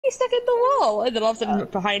stuck in the wall? And then all of a sudden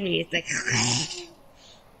behind me, it's like...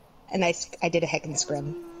 And I did a heckin'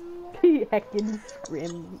 scrim. Heckin'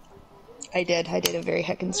 scrim. I did a very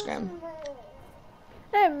heckin' scrim.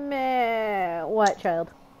 What, child?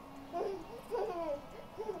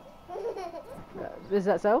 Is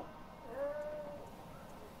that so?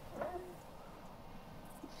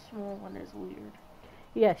 Small one is weird.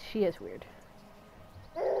 Yes, she is weird.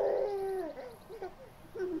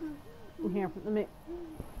 Here,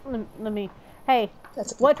 let me. Hey,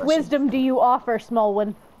 what question. wisdom do you offer, small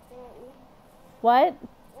one? What?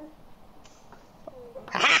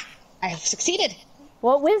 Aha! I have succeeded.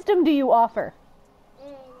 What wisdom do you offer?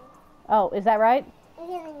 Oh, is that right?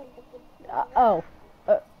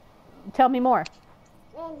 Tell me more.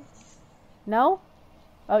 No?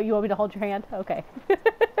 Oh, you want me to hold your hand? Okay.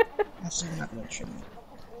 That's not really true.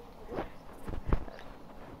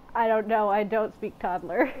 I don't know. I don't speak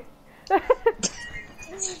toddler.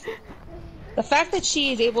 The fact that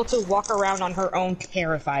she is able to walk around on her own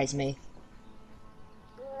terrifies me.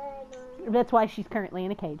 That's why she's currently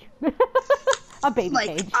in a cage. A baby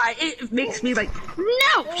cage. It makes me like,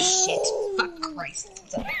 no! Shit. Fuck Christ.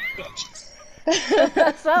 Son of a bitch.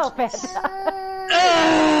 So, Panda.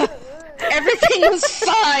 Everything was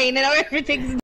fine, and now everything's